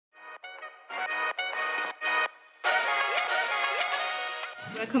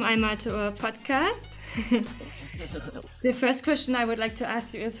Welcome, Aimar, to our podcast. The first question I would like to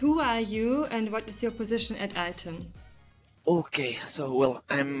ask you is, who are you and what is your position at ALTEN? Okay, so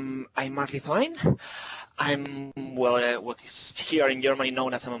I'm Aimar. I'm what is here in Germany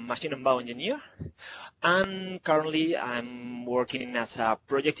known as a machine and bow engineer, and currently I'm working as a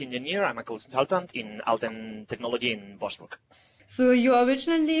project engineer. I'm a consultant in ALTEN Technology in Wolfsburg. So you're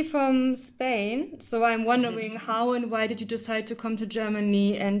originally from Spain, so I'm wondering how and why did you decide to come to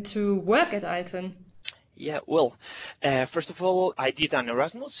Germany and to work at ALTEN? Yeah, first of all, I did an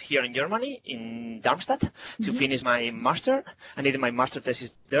Erasmus here in Germany, in Darmstadt, to finish my master. I did my master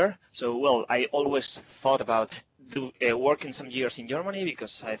thesis there. So, I always thought about working some years in Germany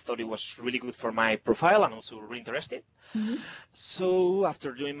because I thought it was really good for my profile and also really interested. So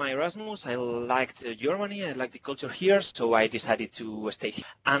after doing my Erasmus, I liked Germany, I liked the culture here, so I decided to stay here.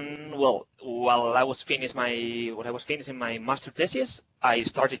 And while I was finishing my master thesis, I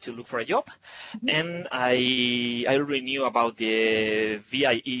started to look for a job, and I already knew about the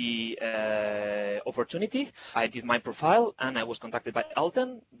VIE opportunity. I did my profile, and I was contacted by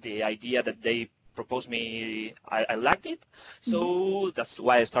ALTEN. The idea that they proposed me, I liked it, so that's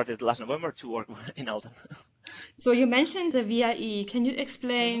why I started last November to work in ALTEN. So you mentioned the VIE. Can you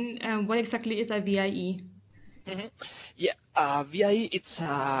explain what exactly is a VIE? Yeah, VIE, it's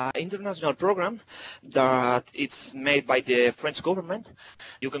an international program that it's made by the French government.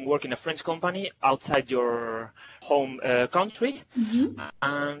 You can work in a French company outside your home country,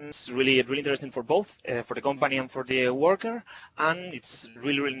 and it's really, really interesting for both, for the company and for the worker, and it's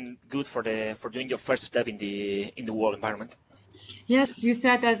really, really good for doing your first step in the work environment. Yes, you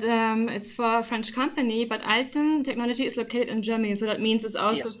said that it's for a French company, but ALTEN Technology is located in Germany, so that means it's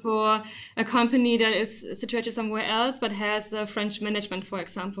also for a company that is situated somewhere else, but has a French management, for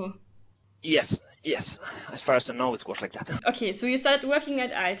example. Yes. As far as I know, it works like that. Okay, so you started working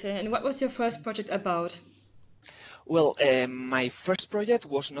at ALTEN, and what was your first project about? My first project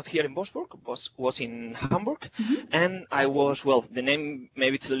was not here in Wolfsburg, was in Hamburg, and I was, the name,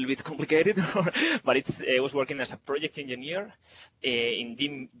 maybe it's a little bit complicated, but I was working as a project engineer in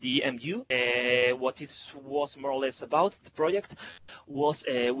DMU. What it was more or less about the project was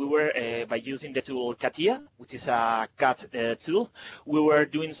we were, by using the tool CATIA, which is a CAD tool, we were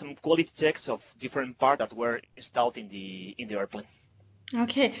doing some quality checks of different parts that were installed in the airplane.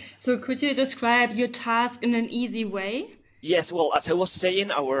 Okay, so could you describe your task in an easy way? Yes, as I was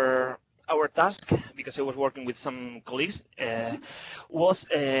saying, our task, because I was working with some colleagues, was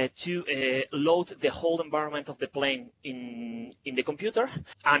to load the whole environment of the plane in the computer.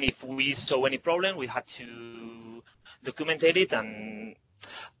 And if we saw any problem, we had to document it and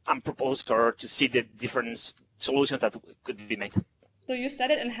propose or to see the different solutions that could be made. So you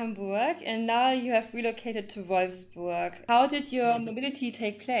started in Hamburg and now you have relocated to Wolfsburg. How did your mobility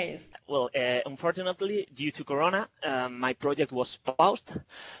take place? Unfortunately, due to Corona, my project was paused.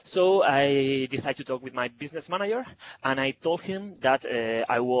 So I decided to talk with my business manager, and I told him that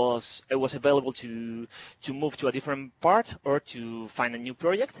I was available to move to a different part or to find a new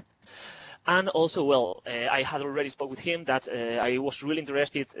project. And also, I had already spoke with him that I was really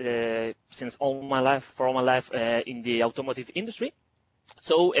interested for all my life in the automotive industry.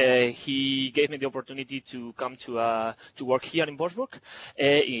 So he gave me the opportunity to come to work here in Wolfsburg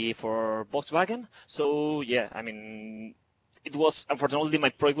for Volkswagen. So yeah, I mean, it was, unfortunately, my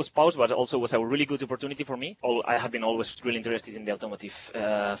project was paused, but also was a really good opportunity for me. I have been always really interested in the automotive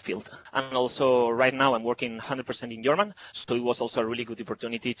field. And also right now I'm working 100% in German, so it was also a really good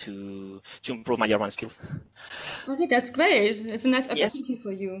opportunity to improve my German skills. Okay, that's great. It's a nice opportunity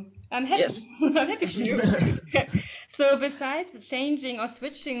for you. I'm happy. Yes. I'm happy for you. So besides changing or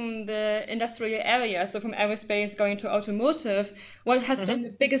switching the industrial area, so from aerospace going to automotive, what has been the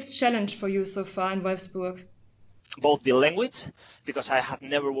biggest challenge for you so far in Wolfsburg? Both the language, because I had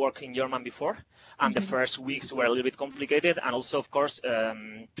never worked in German before, and the first weeks were a little bit complicated, and also, of course,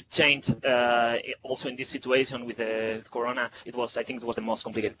 to change also in this situation with Corona, I think it was the most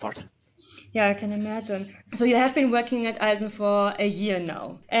complicated part. Yeah, I can imagine. So you have been working at ALTEN for a year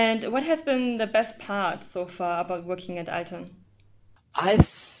now. And what has been the best part so far about working at ALTEN? I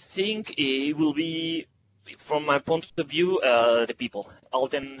think it will be, from my point of view, the people.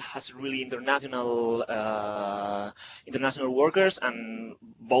 ALTEN has really international workers, and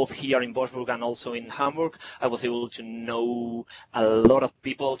both here in Wolfsburg and also in Hamburg, I was able to know a lot of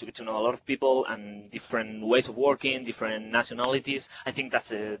people, to get to know a lot of people and different ways of working, different nationalities. I think that's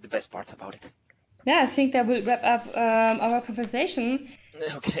the best part about it. Yeah, I think that will wrap up our conversation.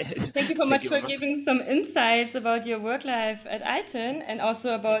 Okay. Thank you so much for giving some insights about your work life at ALTEN and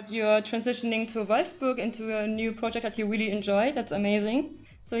also about your transitioning to Wolfsburg into a new project that you really enjoy. That's amazing.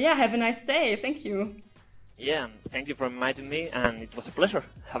 So yeah, have a nice day. Thank you. Yeah, thank you for inviting me, and it was a pleasure.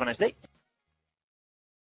 Have a nice day.